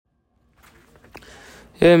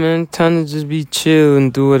Yeah, man, time to just be chill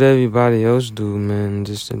and do what everybody else do, man.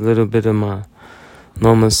 Just a little bit of my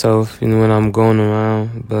normal self, when I'm going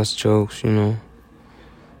around, bust jokes,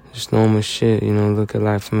 just normal shit, look at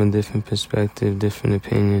life from a different perspective, different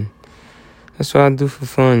opinion. That's what I do for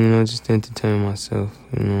fun, just to entertain myself,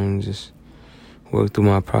 and just work through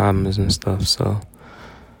my problems and stuff. So,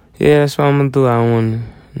 yeah, that's what I'm gonna do. I want,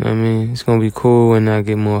 it's gonna be cool when I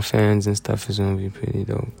get more fans and stuff. It's gonna be pretty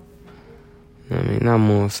dope. Not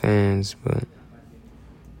more fans, but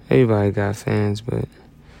everybody got fans, but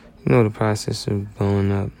the process of blowing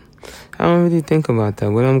up. I don't really think about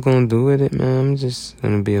that. What I'm gonna do with it, man, I'm just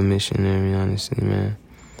gonna be a missionary, honestly, man.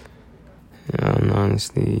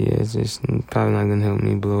 Honestly, yeah, it's just probably not gonna help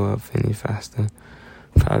me blow up any faster.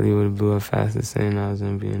 Probably would have blew up faster saying I was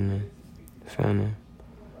gonna be in the family.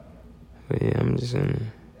 But yeah, I'm just gonna,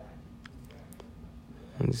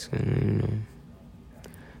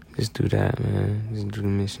 just do that, man. Just do the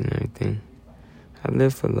missionary thing. I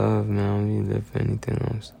live for love, man. I don't really live for anything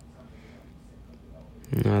else.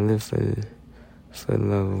 I live for the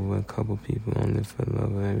love of a couple people. I don't live for the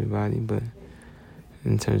love of everybody, but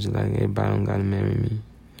in terms of like everybody don't gotta marry me.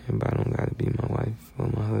 Everybody don't gotta be my wife or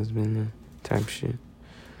my husband type shit.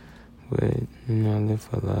 But, I live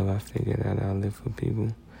for love. I figure that I live for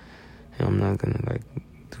people. And I'm not gonna like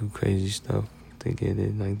do crazy stuff to get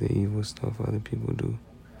it, like the evil stuff other people do.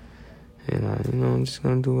 And I'm just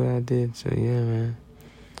gonna do what I did. So yeah, man.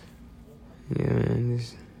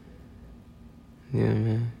 Yeah,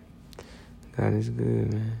 man. God is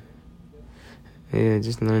good, man. Yeah,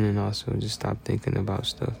 just learning also. Just stop thinking about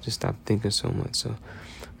stuff. Just stop thinking so much. So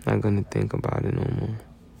I'm not gonna think about it no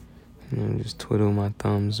more. Just twiddle my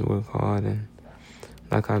thumbs, work hard, and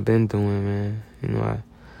like I've been doing, man.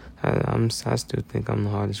 I still think I'm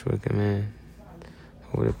the hardest working man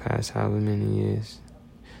over the past however many years.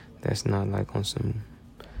 That's not like on some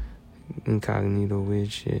incognito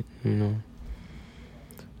weird shit,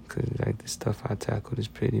 Cause like the stuff I tackled is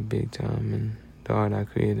pretty big time, and the art I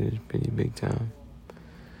created is pretty big time.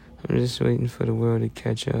 I'm just waiting for the world to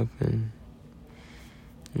catch up and,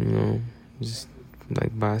 just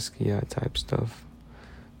like Basquiat type stuff,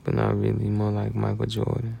 but not really, more like Michael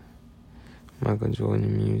Jordan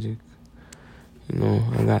music.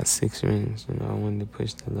 I got 6 rings, I wanted to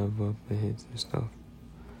push the level up with hits and stuff.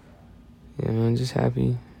 Yeah, man, I'm just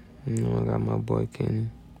happy. I got my boy Kenny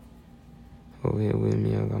over here with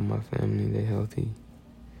me. I got my family, they healthy.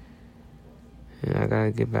 And I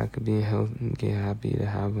gotta get back to being healthy and get happy to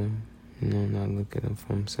have them. Not look at them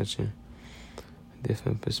from such a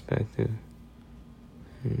different perspective.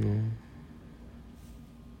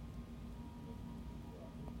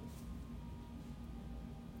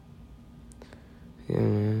 Yeah,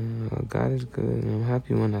 man, God is good, and I'm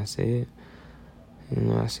happy when I say it.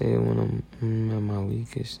 I say it when I'm at my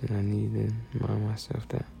weakest, and I need to remind myself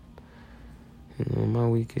that. My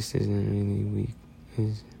weakest isn't really weak.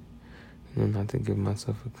 It's, not to give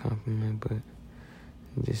myself a compliment, but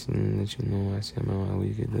just let you know when I say I'm at my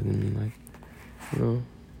weakest, doesn't mean like,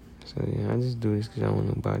 So yeah, I just do this because I want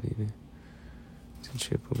nobody to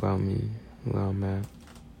trip about me while I'm at,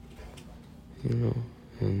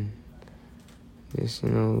 and just,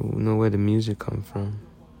 know where the music come from.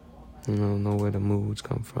 Know where the moods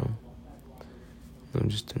come from.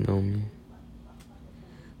 Just to know me.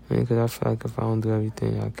 Because I feel like if I don't do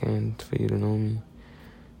everything I can for you to know me,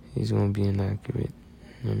 it's going to be inaccurate.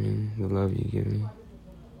 The love you give me.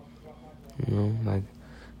 Like,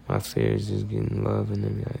 my fear is just getting love and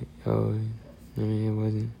then be like, it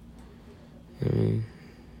wasn't. You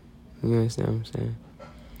understand what I'm saying?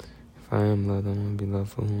 If I am loved, I'm going to be loved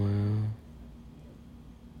for who I am.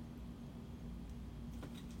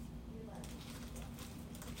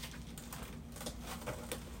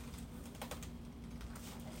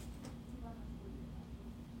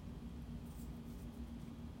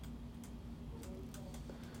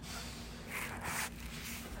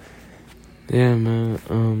 Yeah, man,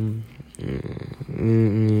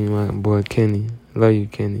 me and my boy Kenny. Love you,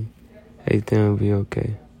 Kenny. Everything will be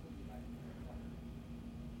okay.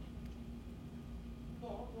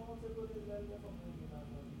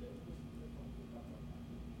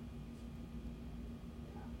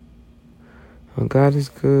 God is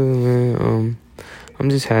good, man. I'm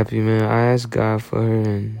just happy, man. I asked God for her,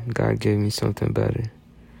 and God gave me something better.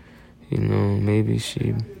 Maybe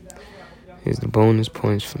she is the bonus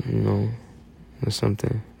points for, or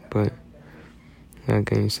something, but God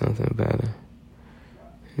gave me something better,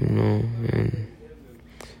 and,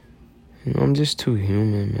 I'm just too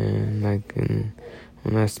human, man. Like, and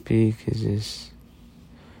when I speak, it's just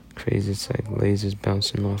crazy. It's like lasers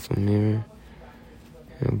bouncing off a mirror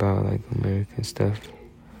about, like, American stuff.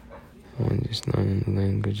 and just learning the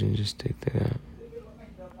language and just stick to that.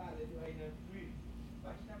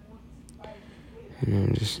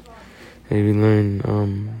 Just maybe learn,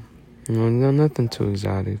 nothing too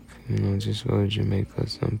exotic. Just go to Jamaica or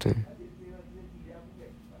something.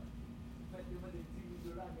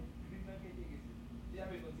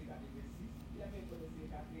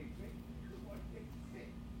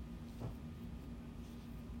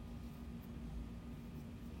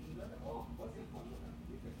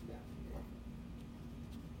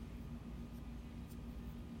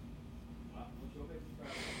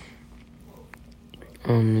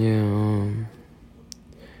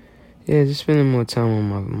 Just spending more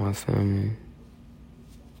time with my family.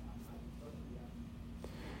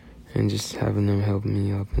 And just having them help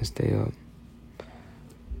me up and stay up.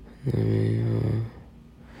 Man.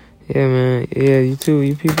 Yeah, you too.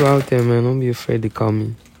 You people out there, man, don't be afraid to call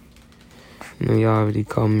me. Y'all already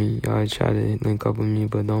called me. Y'all already try to link up with me,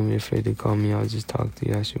 but don't be afraid to call me. I'll just talk to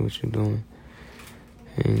you, ask you what you're doing.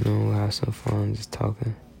 And, we'll have some fun just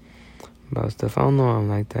talking about stuff. I don't know why I'm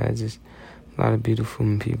like that. Just a lot of beautiful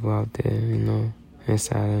people out there,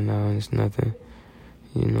 inside and out. It's nothing,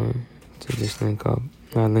 to just link up.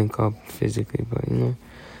 Not link up physically, but,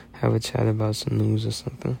 have a chat about some news or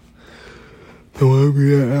something. Don't want to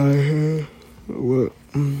be that out here. What?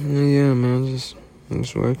 Yeah, man, just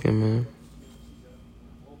working, man.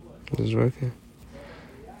 Just working.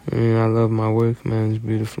 I love my work, man. It's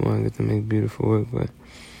beautiful. I get to make beautiful work, but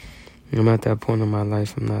I'm at that point in my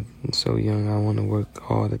life. I'm not so young. I want to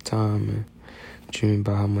work all the time and dream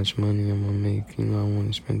about how much money I'm going to make. I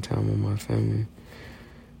want to spend time with my family,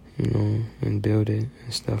 and build it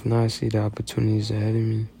and stuff. Now I see the opportunities ahead of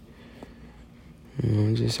me.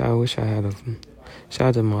 I wish I had shout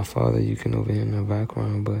out to my father. You can overhear in the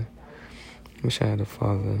background, but I wish I had a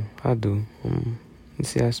father. I do.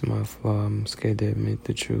 See, that's my flaw. I'm scared to admit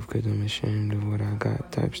the truth because I'm ashamed of what I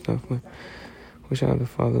got type stuff. But wish I had a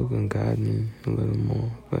father who can guide me a little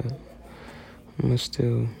more. But I'm going to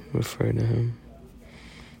still refer to him.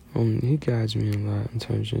 He guides me a lot in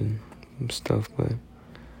terms of stuff, but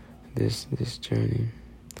this journey,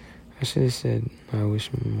 I should have said I wish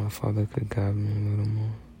my father could guide me a little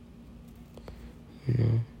more.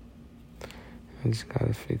 I just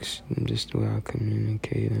gotta fix just the way I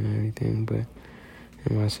communicate and everything. But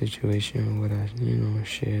in my situation, what I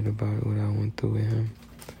shared about what I went through with him,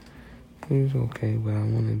 it was okay. But I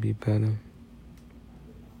want to be better.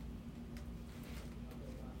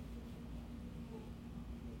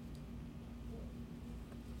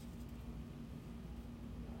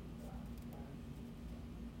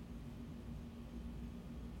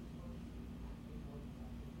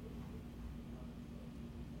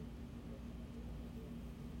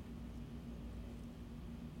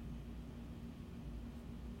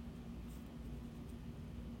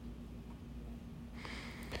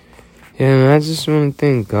 Yeah, man, I just want to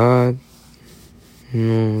thank God,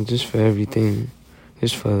 just for everything.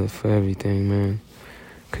 Just for everything, man.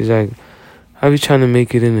 Because I be trying to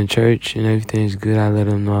make it in the church and everything's good. I let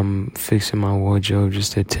them know I'm fixing my wardrobe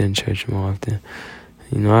just to attend church more often.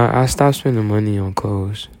 I stopped spending money on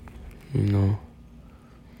clothes,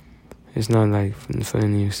 It's not like for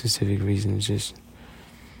any specific reason. It's just,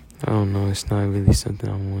 I don't know. It's not really something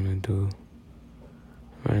I want to do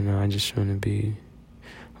right now. I just want to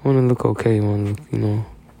look okay. I want to look,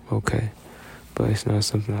 okay. But it's not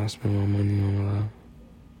something I spend my money on a lot.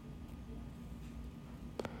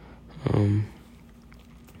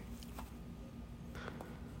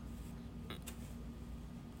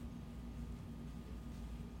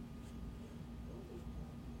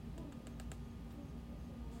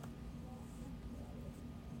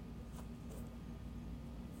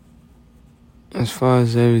 As far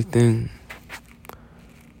as everything,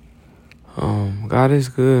 God is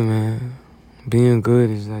good, man. Being good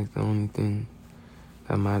is like the only thing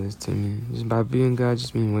that matters to me. Just by being God,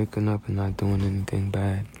 just mean waking up and not doing anything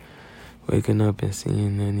bad. Waking up and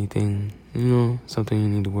seeing anything, something you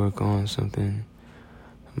need to work on, something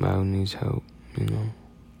about who needs help,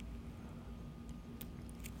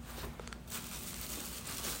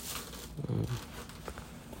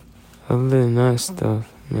 Other than that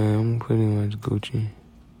stuff, man, I'm pretty much Gucci.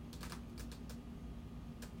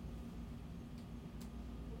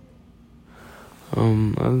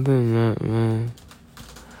 Other than that, man,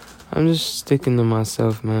 I'm just sticking to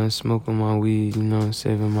myself, man, smoking my weed,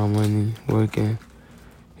 saving my money, working,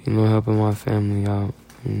 helping my family out,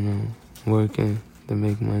 working to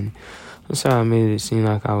make money. That's how I made it seem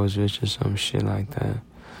like I was rich or some shit like that.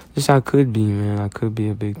 Just I could be, man. I could be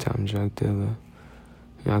a big-time drug dealer.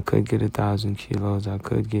 I could get 1,000 kilos. I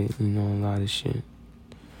could get, a lot of shit.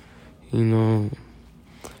 And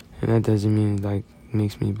And that doesn't mean like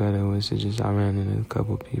makes me better. It's just I ran into a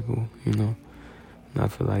couple people, and I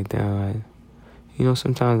feel like damn,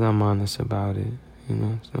 sometimes I'm honest about it,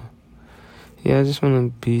 So yeah, I just want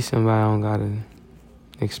to be somebody. I don't gotta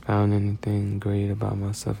expound anything great about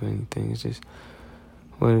myself or anything. It's just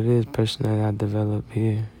what it is, personality I developed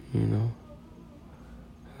here,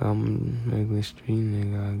 I'm a regular street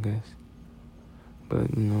nigga, I guess.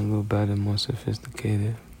 But, a little better, more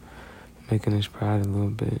sophisticated. Making us proud a little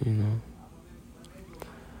bit,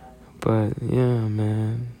 But, yeah,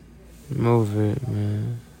 man. I'm over it,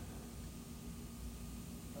 man.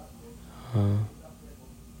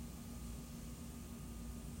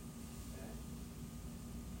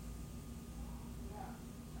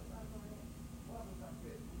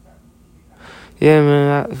 Yeah,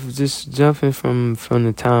 man, just jumping from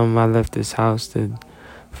the time I left this house to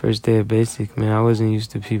first day of basic, man, I wasn't used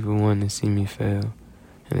to people wanting to see me fail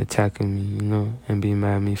and attacking me, and being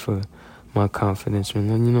mad at me for my confidence. And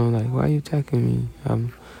then, like, why are you attacking me?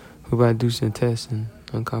 I'm about to do some tests and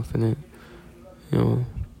I'm confident, Let's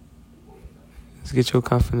get your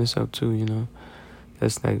confidence up too,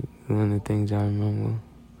 That's like one of the things I remember.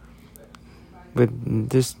 But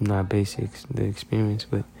this is not basics, the experience,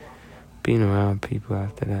 but being around people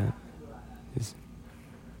after that is,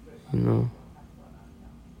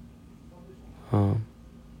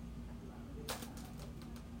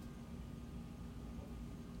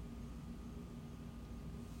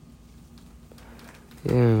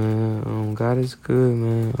 yeah, man, God is good,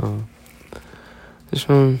 man. This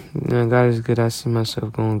one, God is good. I see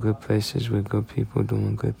myself going good places with good people,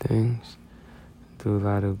 doing good things. Do a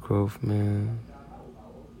lot of growth, man.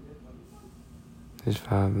 Just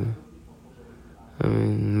vibing.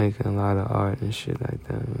 Making a lot of art and shit like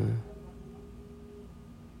that, man.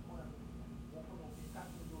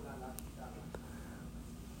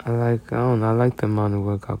 I like the amount of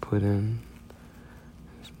work I put in.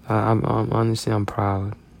 I'm honestly, I'm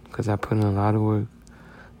proud because I put in a lot of work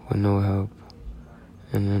with no help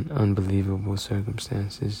and in unbelievable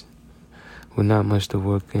circumstances with not much to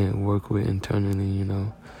work with internally,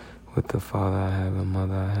 with the father I have and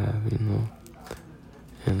mother I have,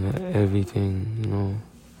 and everything,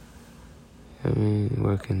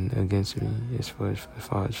 working against me as far as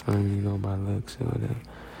fame, my looks or whatever.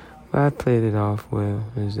 But I played it off well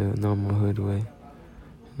as a normal hood way.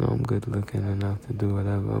 I'm good looking enough to do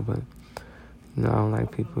whatever, but I don't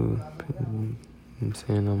like people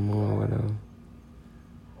saying no more or whatever.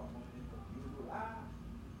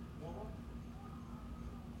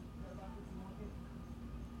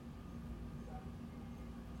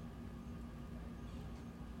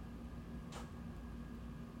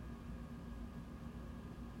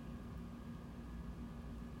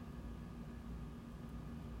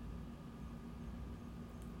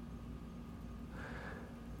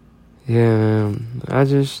 Yeah, man. I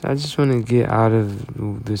just want to get out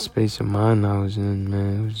of the space of mind I was in,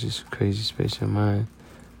 man. It was just a crazy space of mind,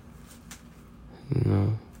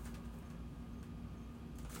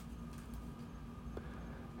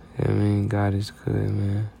 Yeah, God is good,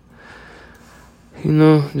 man.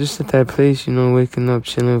 Just at that place, waking up,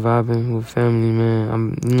 chilling, vibing with family,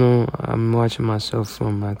 man. I'm watching myself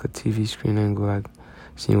from like a TV screen angle, like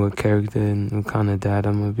seeing what character and what kind of dad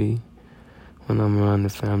I'm gonna be when I'm around the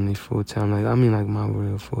family full time. Like my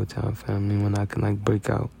real full time family, when I can like break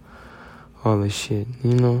out all the shit,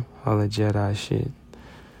 all the Jedi shit,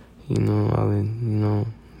 all the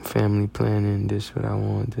family planning. This what I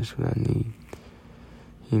want, this what I need,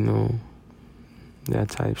 that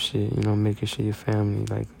type shit. Making sure your family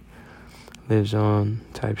like lives on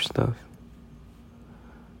type stuff.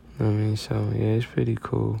 So yeah, it's pretty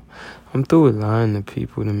cool. I'm through with lying to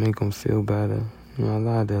people to make them feel better. I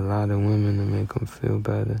lied to a lot of women to make them feel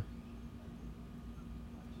better.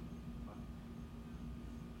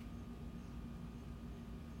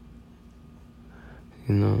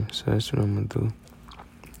 So that's what I'm gonna do.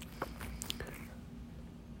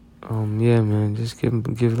 Yeah, man, just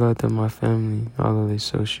give love to my family, all of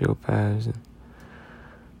these sociopaths, and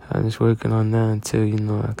I'm just working on that until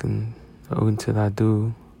I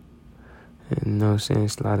do. And saying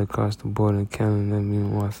slide across the border in Canada, me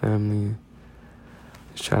and my family.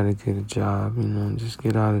 Just try to get a job, just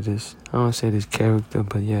get out of this. I don't say this character,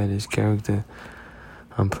 but yeah, this character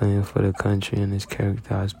I'm playing for the country, and this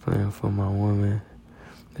character I was playing for my woman.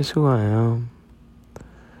 That's who I am.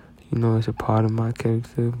 It's a part of my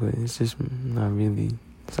character, but it's just not really.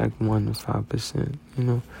 It's like 1 to 5%,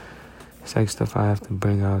 It's like stuff I have to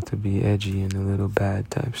bring out to be edgy and a little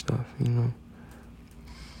bad type stuff,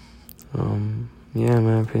 Yeah,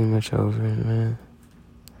 man, pretty much over it, man.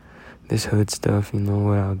 this hood stuff,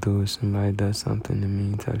 what I'll do if somebody does something to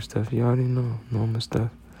me type stuff. You already know, normal stuff.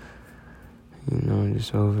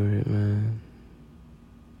 Just over it, man.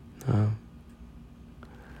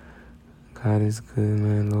 God is good,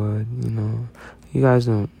 man, Lord. You guys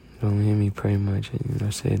don't hear me pray much.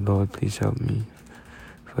 Say, Lord, please help me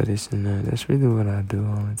for this and that. That's really what I do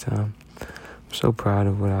all the time. I'm so proud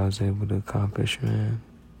of what I was able to accomplish, man.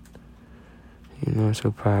 I'm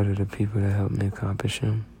so proud of the people that helped me accomplish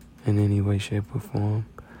them in any way, shape, or form.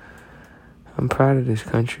 I'm proud of this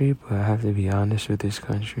country, but I have to be honest with this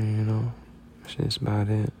country, That's just about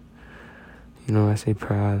it. I say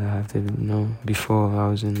proud. I have to, before I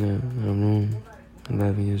was in the room,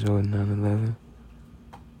 11 years old, 9/11.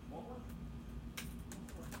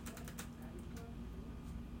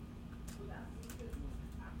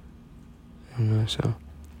 So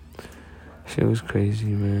shit was crazy,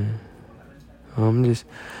 man.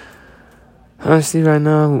 Honestly, right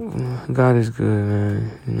now, God is good,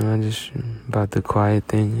 man. I just, about the quiet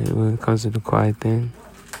thing, when it comes to the quiet thing,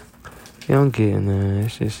 you don't get it, man.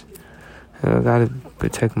 It's just, I gotta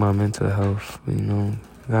protect my mental health,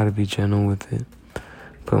 gotta be gentle with it.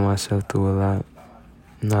 Put myself through a lot.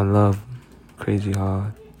 And I love crazy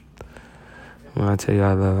hard. When I tell you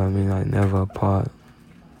I love, I mean like never apart.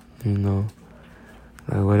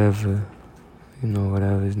 Like whatever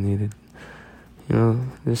is needed.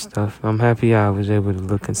 This stuff. I'm happy I was able to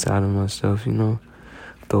look inside of myself,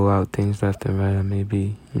 throw out things left and right I may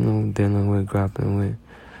be, dealing with, grappling with.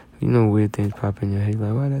 Weird things pop in your head,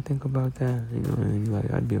 like, why did I think about that? And you're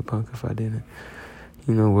like, I'd be a punk if I didn't,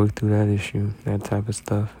 work through that issue, that type of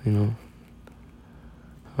stuff, Yeah,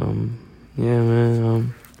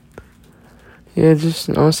 man, just,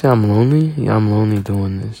 honestly, I'm lonely. Yeah, I'm lonely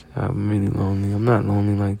doing this. I'm really lonely. I'm not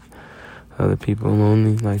lonely like other people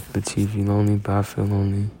lonely, like the TV lonely, but I feel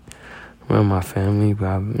lonely around my family,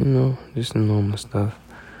 but just the normal stuff.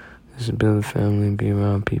 Just build a family and be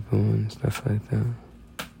around people and stuff like that.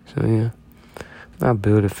 So yeah, not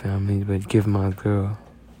build a family, but give my girl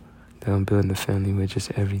that I'm building a family with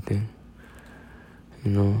just everything.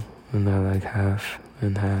 And not like half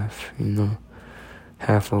and half,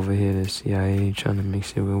 half over here the CIA trying to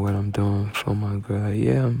mix it with what I'm doing for my girl. Like,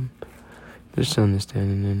 yeah, I'm just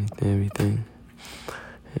understanding everything.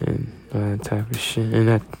 And all that type of shit. And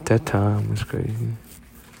that time was crazy.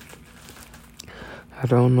 I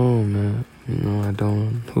don't know, man.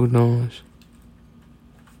 Who knows?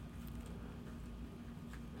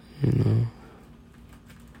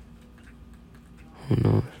 Who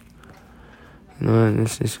knows?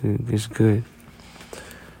 It's good.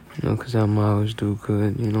 Cause I'm always do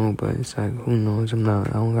good, but it's like, who knows? I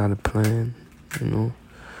don't got a plan,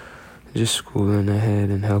 just schooling ahead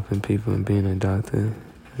and helping people and being a doctor.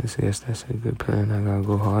 I guess that's a good plan. I gotta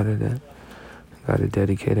go hard at that. I gotta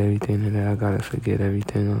dedicate everything to that. I gotta forget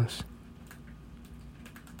everything else.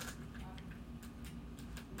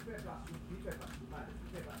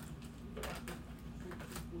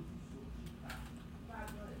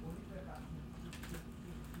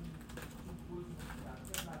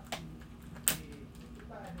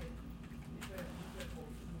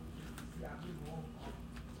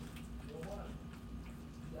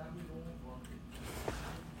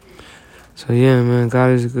 So yeah, man, God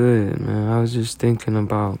is good, man. I was just thinking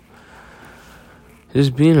about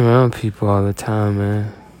just being around people all the time,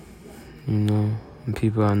 man. And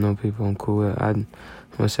people I know, people I'm cool with. I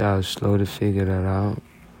must say I was slow to figure that out.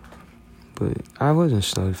 But I wasn't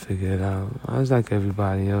slow to figure it out. I was like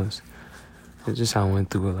everybody else. It's just I went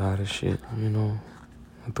through a lot of shit,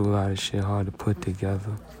 Went through a lot of shit hard to put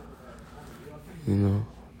together.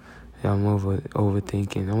 Yeah, I'm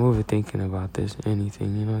overthinking. I'm overthinking about this,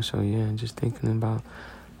 anything, So yeah, just thinking about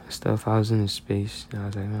stuff. I was in a space. And I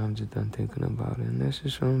was like, man, I'm just done thinking about it. And that's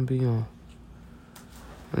just what I'm be on.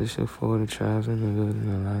 I just look forward to traveling and building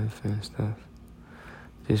a life and stuff.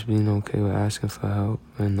 Just being okay with asking for help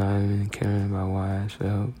and not even caring about why I asked for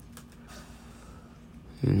help.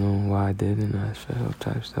 Why I didn't ask for help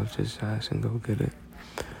type stuff. Just ask and go get it.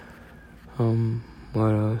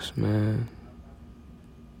 What else, man?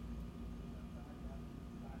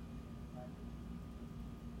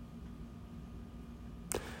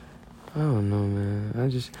 I don't know, man.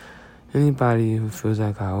 Anybody who feels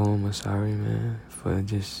like I owe them a sorry, man, for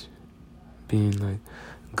just being, like,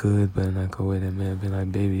 good, but in, like, a way that may have been,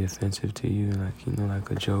 like, baby offensive to you, like,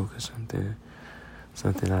 like a joke or something.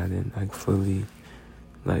 Something I didn't, like, fully,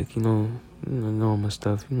 like, normal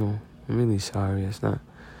stuff, I'm really sorry. It's not,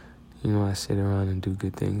 I sit around and do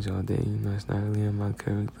good things all day, it's not really in my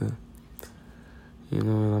character.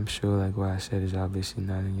 And I'm sure, like, what I said is obviously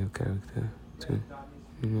not in your character, too.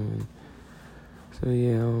 So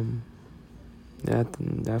yeah, I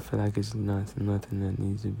feel like it's nothing that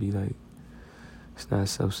needs to be like. It's not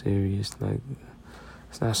so serious. Like,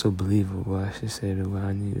 it's not so believable. I should say that what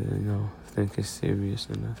I need to, think it's serious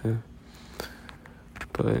or nothing.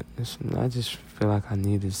 But I just feel like I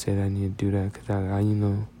need to say that I need to do that because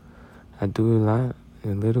I do a lot, a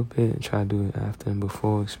little bit, and try to do it after and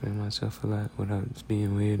before, explain myself a lot without just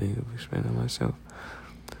being weird and explaining myself.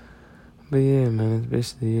 But yeah, man, that's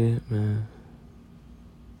basically it, man.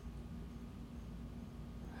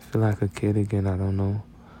 I feel like a kid again. I don't know.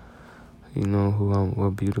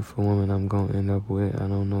 What beautiful woman I'm gonna end up with. I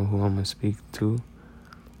don't know who I'm gonna speak to.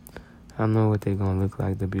 I know what they're gonna look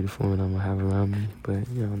like, the beautiful woman I'm gonna have around me, but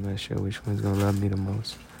I'm not sure which one's gonna love me the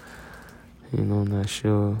most. I'm not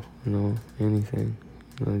sure, anything.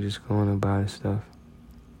 Just going about stuff.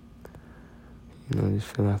 Just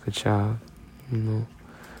feel like a child, And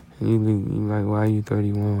you like, why are you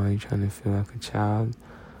 31? Why are you trying to feel like a child?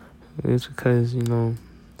 It's because,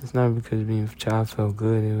 it's not because being a child felt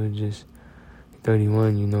good. It was just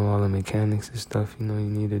 31, all the mechanics and stuff. You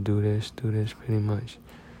need to do this pretty much.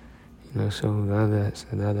 So the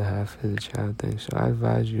other half is a child thing. So I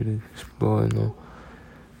advise you to explore,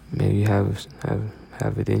 maybe have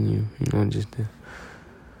it in you, just to,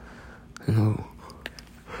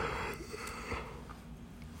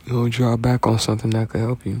 draw back on something that could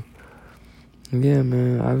help you. Yeah,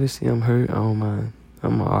 man, obviously I'm hurt. I don't mind.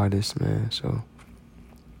 I'm an artist, man, so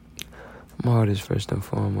I'm an artist first and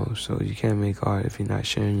foremost. So you can't make art if you're not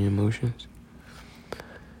sharing your emotions.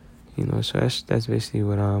 So that's basically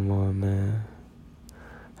what I'm on, man.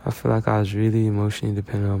 I feel like I was really emotionally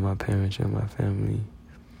dependent on my parents and my family.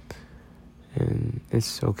 And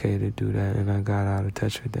it's okay to do that, and I got out of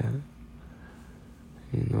touch with that.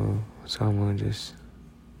 So I'm gonna just,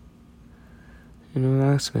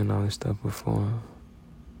 I explained all this stuff before.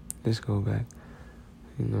 Just go back,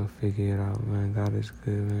 figure it out, man. God is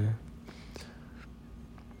good, man.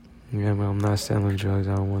 Yeah, man, I'm not selling drugs.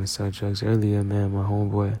 I don't want to sell drugs. Earlier, man, my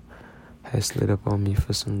homeboy had slid up on me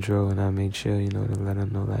for some drill, and I made sure, to let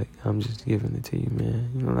him know, like, I'm just giving it to you,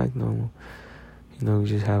 man. Like normal. We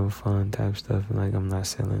just having fun type stuff, and, like, I'm not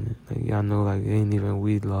selling it. Like, y'all know, like, it ain't even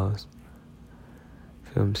weed laws.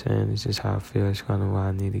 Feel what I'm saying? It's just how I feel. It's kind of why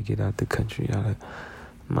I need to get out the country.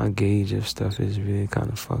 My gauge of stuff is really kind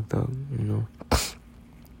of fucked up,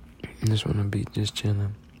 I just want to be just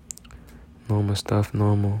chilling. Normal stuff,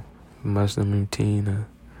 normal. Muslim routine,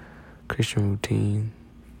 Christian routine.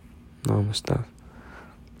 Normal stuff.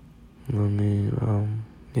 Yeah,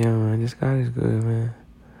 man, this God is good, man.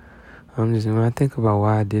 When I think about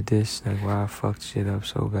why I did this, like why I fucked shit up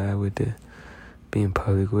so bad with the being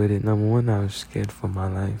public with it. Number one, I was scared for my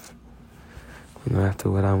life. After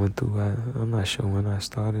what I went through, I'm not sure when I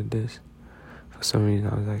started this. For some reason,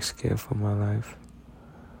 I was like scared for my life.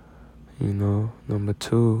 Number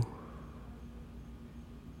two,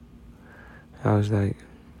 I was like,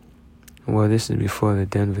 well, this is before the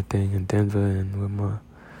Denver thing. In Denver and with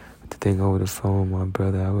the thing over the phone with my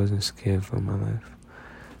brother, I wasn't scared for my life.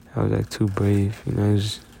 I was like too brave. It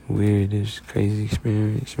was weird. It was a crazy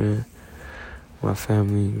experience, man. My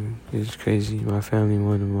family, it was crazy. My family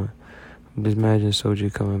just imagine a soldier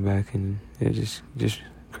coming back, and it just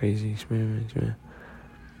crazy experience, man.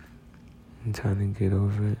 I'm trying to get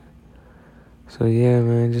over it. So yeah,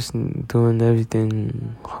 man, just doing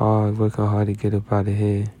everything hard, working hard to get up out of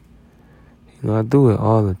here. I do it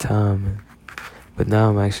all the time, but now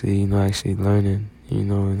I'm actually learning,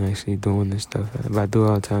 and actually doing this stuff. But I do it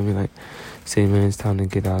all the time, like, say, man, it's time to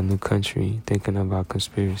get out of new country, thinking about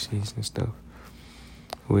conspiracies and stuff.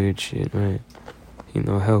 Weird shit, right?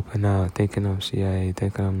 Helping out, thinking I'm CIA,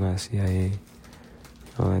 thinking I'm not CIA.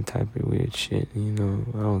 All that type of weird shit, I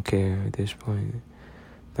don't care at this point.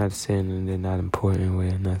 Not saying that they're not important way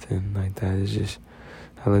or nothing like that. It's just,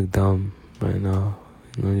 I look dumb right now.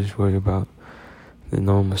 Just worried about the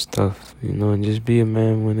normal stuff, and just be a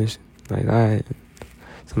man when it's like, alright,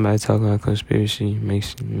 somebody talking about conspiracy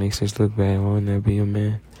makes us look bad. Why wouldn't that be a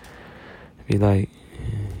man? Be like,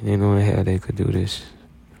 ain't no hell they could do this.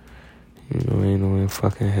 Ain't no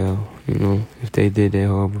fucking hell. If they did, they're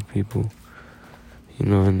horrible people.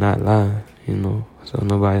 And not lie. So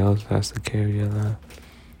nobody else has to carry their lie.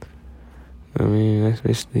 That's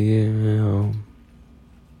basically it, man.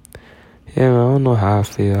 Yeah, man, I don't know how I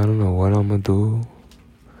feel. I don't know what I'm gonna do.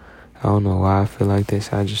 I don't know why I feel like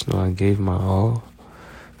this. I just know I gave my all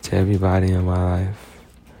to everybody in my life.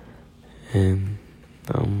 And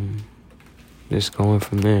just going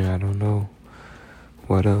from there. I don't know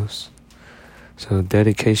what else. So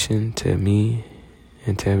dedication to me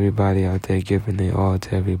and to everybody out there, giving their all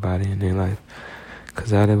to everybody in their life.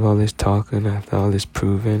 Because out of all this talking, after all this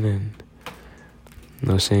proving and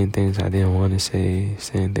saying things I didn't want to say,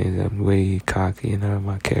 saying things I'm way cocky and out of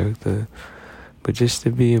my character. But just to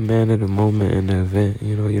be a man of the moment in the event,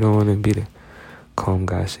 you don't want to be the calm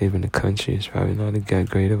guy saving the country. It's probably not that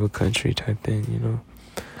great of a country type thing.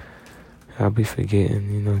 I'll be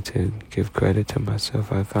forgetting, to give credit to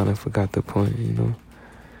myself. I kind of forgot the point,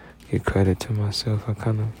 give credit to myself. I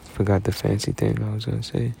kind of forgot the fancy thing I was going to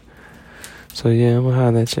say. So yeah, I'm going to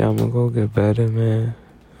holler at you. I'm going to go get better, man.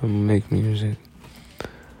 I'm going to make music.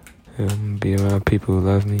 And I'm going to be around people who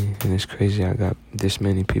love me. And it's crazy I got this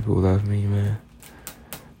many people who love me, man.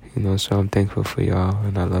 So I'm thankful for y'all.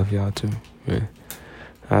 And I love y'all too, man.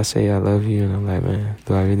 I say I love you, and I'm like, man,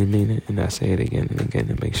 do I really mean it? And I say it again and again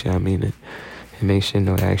to make sure I mean it. And make sure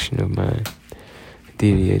no action of mine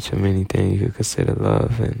deviates from anything you could consider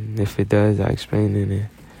love. And if it does, I explain it. And, you know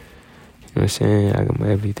what I'm saying?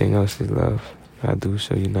 Everything else is love. I do,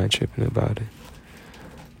 so you're not tripping about it.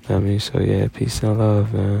 So yeah, peace and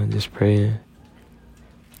love, man. Just praying.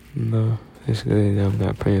 It's good. I'm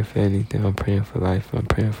not praying for anything. I'm praying for life. I'm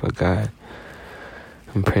praying for God.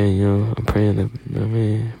 I'm praying,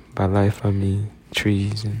 by life I mean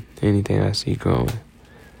trees and anything I see growing.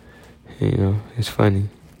 It's funny,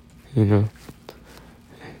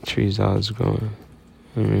 trees always growing.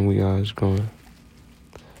 We always growing.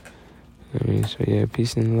 So yeah,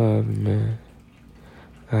 peace and love, man.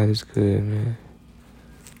 God is good, man.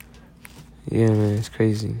 Yeah, man, it's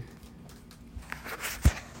crazy.